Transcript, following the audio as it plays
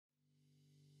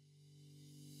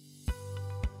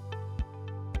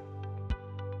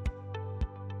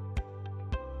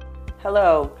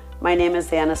Hello, my name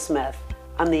is Anna Smith.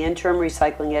 I'm the Interim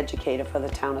Recycling Educator for the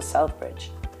town of Southbridge.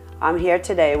 I'm here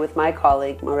today with my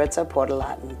colleague, Maritza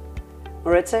Portalatin.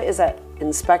 Maritza is an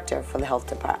inspector for the health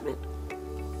department.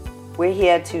 We're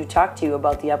here to talk to you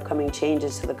about the upcoming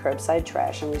changes to the Curbside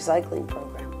Trash and Recycling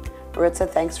Program. Maritza,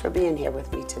 thanks for being here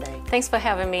with me today. Thanks for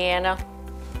having me, Anna.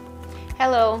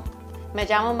 Hello, me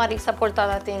llamo Maritza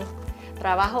Portalatin.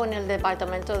 Trabajo en el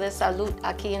Departamento de Salud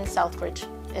aquí en Southbridge.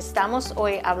 Estamos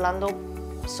hoy hablando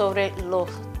sobre los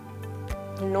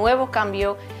nuevos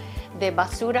cambios de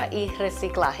basura y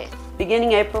reciclaje.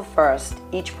 Beginning April 1st,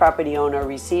 each property owner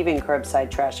receiving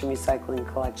curbside trash and recycling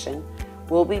collection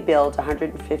will be billed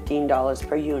 $115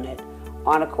 per unit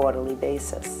on a quarterly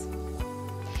basis.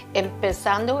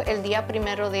 Empezando el día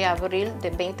 1 de abril de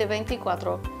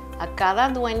 2024, a cada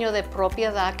dueño de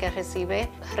propiedad que recibe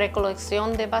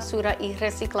recolección de basura y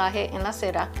reciclaje en la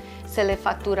acera, se le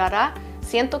facturará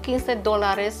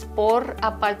 $115 por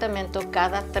apartamento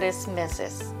cada 3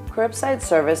 meses. Curbside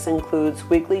service includes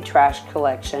weekly trash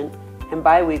collection and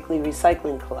bi-weekly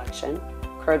recycling collection,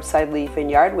 curbside leaf and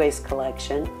yard waste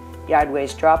collection, yard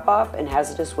waste drop-off, and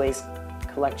hazardous waste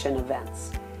collection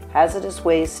events. Hazardous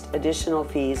waste additional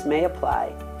fees may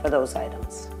apply for those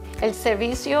items. El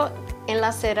servicio en la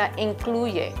acera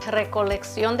incluye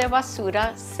recolección de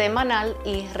basura semanal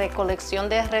y recolección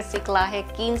de reciclaje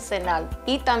quincenal,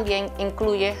 y también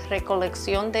incluye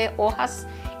recolección de hojas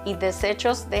y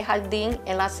desechos de jardín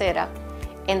en la acera,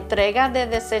 entrega de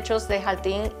desechos de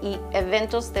jardín y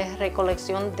eventos de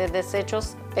recolección de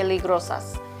desechos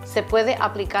peligrosos. Se puede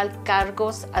aplicar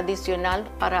cargos adicionales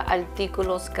para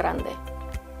artículos grandes.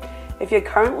 If you're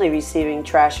currently receiving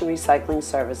trash and recycling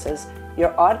services,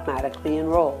 you're automatically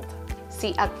enrolled.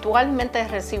 Si actualmente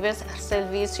recibes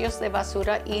servicios de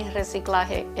basura y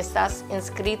reciclaje, estás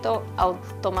inscrito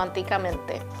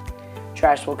automáticamente.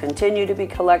 Trash will continue to be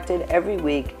collected every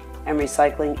week and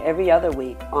recycling every other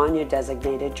week on your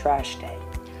designated trash day.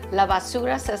 La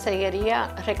basura se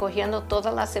seguiría recogiendo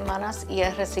todas las semanas y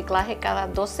el reciclaje cada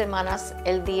 2 semanas,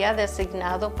 el día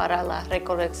designado para la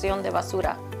recolección de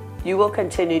basura. You will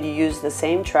continue to use the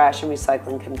same trash and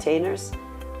recycling containers.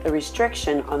 The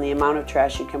restriction on the amount of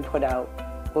trash you can put out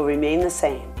will remain the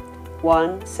same,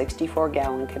 one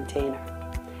 64-gallon container.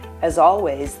 As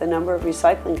always, the number of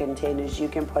recycling containers you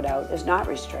can put out is not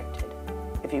restricted.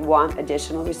 If you want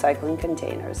additional recycling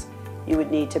containers, you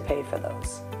would need to pay for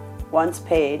those. Once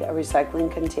paid, a recycling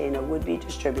container would be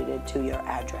distributed to your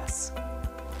address.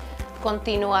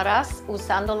 Continuarás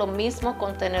usando los mismos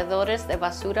contenedores de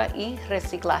basura y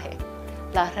reciclaje.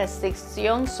 La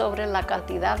restricción sobre la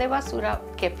cantidad de basura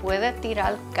que puede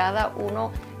tirar cada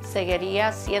uno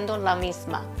seguiría siendo la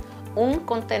misma, un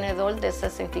contenedor de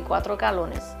 64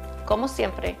 galones. Como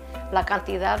siempre, la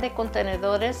cantidad de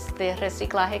contenedores de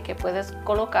reciclaje que puedes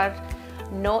colocar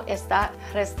no está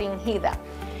restringida.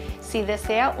 Si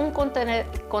desea un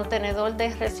contenedor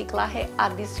de reciclaje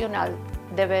adicional,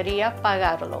 debería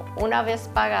pagarlo. Una vez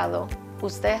pagado,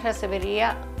 usted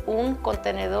recibiría un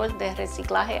contenedor de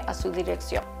reciclaje a su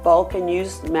dirección. Bulk and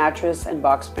used mattress and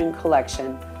box spring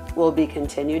collection will be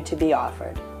continued to be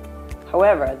offered.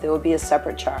 However, there will be a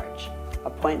separate charge.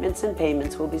 Appointments and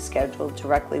payments will be scheduled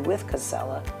directly with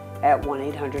Casella at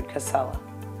 1-800-CASELLA.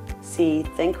 See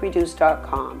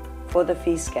thinkreduce.com for the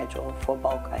fee schedule for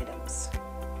bulk items.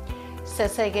 Se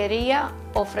seguiría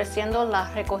ofreciendo la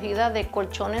recogida de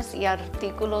colchones y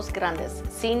artículos grandes.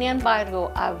 Sin embargo,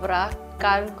 habrá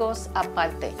cargos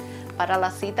aparte. Para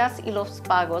las citas y los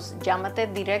pagos, llámate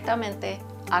directamente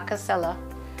a Casella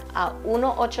a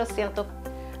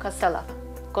 1-800-CASELLA.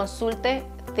 Consulte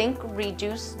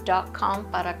thinkreduce.com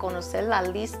para conocer la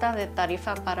lista de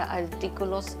tarifas para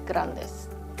artículos grandes.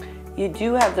 You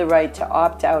do have the right to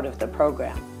opt out of the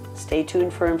program. Stay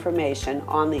tuned for information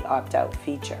on the opt-out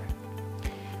feature.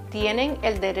 Tienen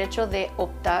el derecho de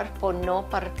optar por no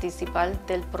participar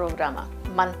del programa.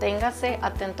 Manténgase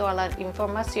atento a la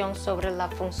información sobre la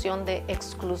función de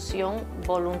exclusión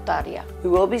voluntaria. We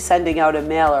will be sending out a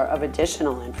mailer of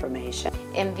additional information.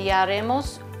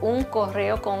 Enviaremos un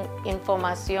correo con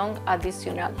información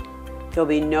adicional. There'll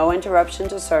be no interruption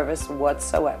to service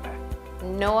whatsoever.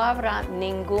 No habrá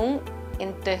ninguna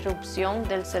interrupción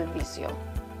del servicio.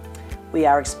 We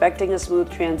are expecting a smooth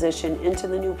transition into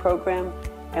the new program,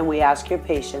 and we ask your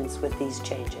patience with these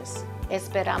changes.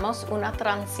 Esperamos una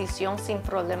transición sin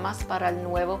problemas para el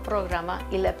nuevo programa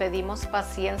y le pedimos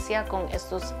paciencia con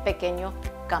estos pequeños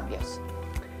cambios.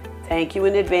 Thank you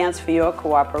in advance for your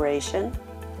cooperation.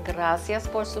 Gracias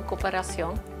por su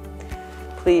cooperación.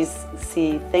 Please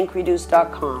see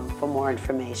thinkreduce.com for more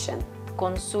information.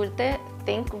 Consulte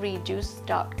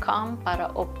thinkreduce.com para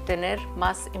obtener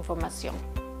más información.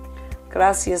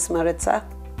 Gracias, Maritza.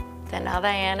 De nada,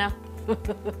 Ana.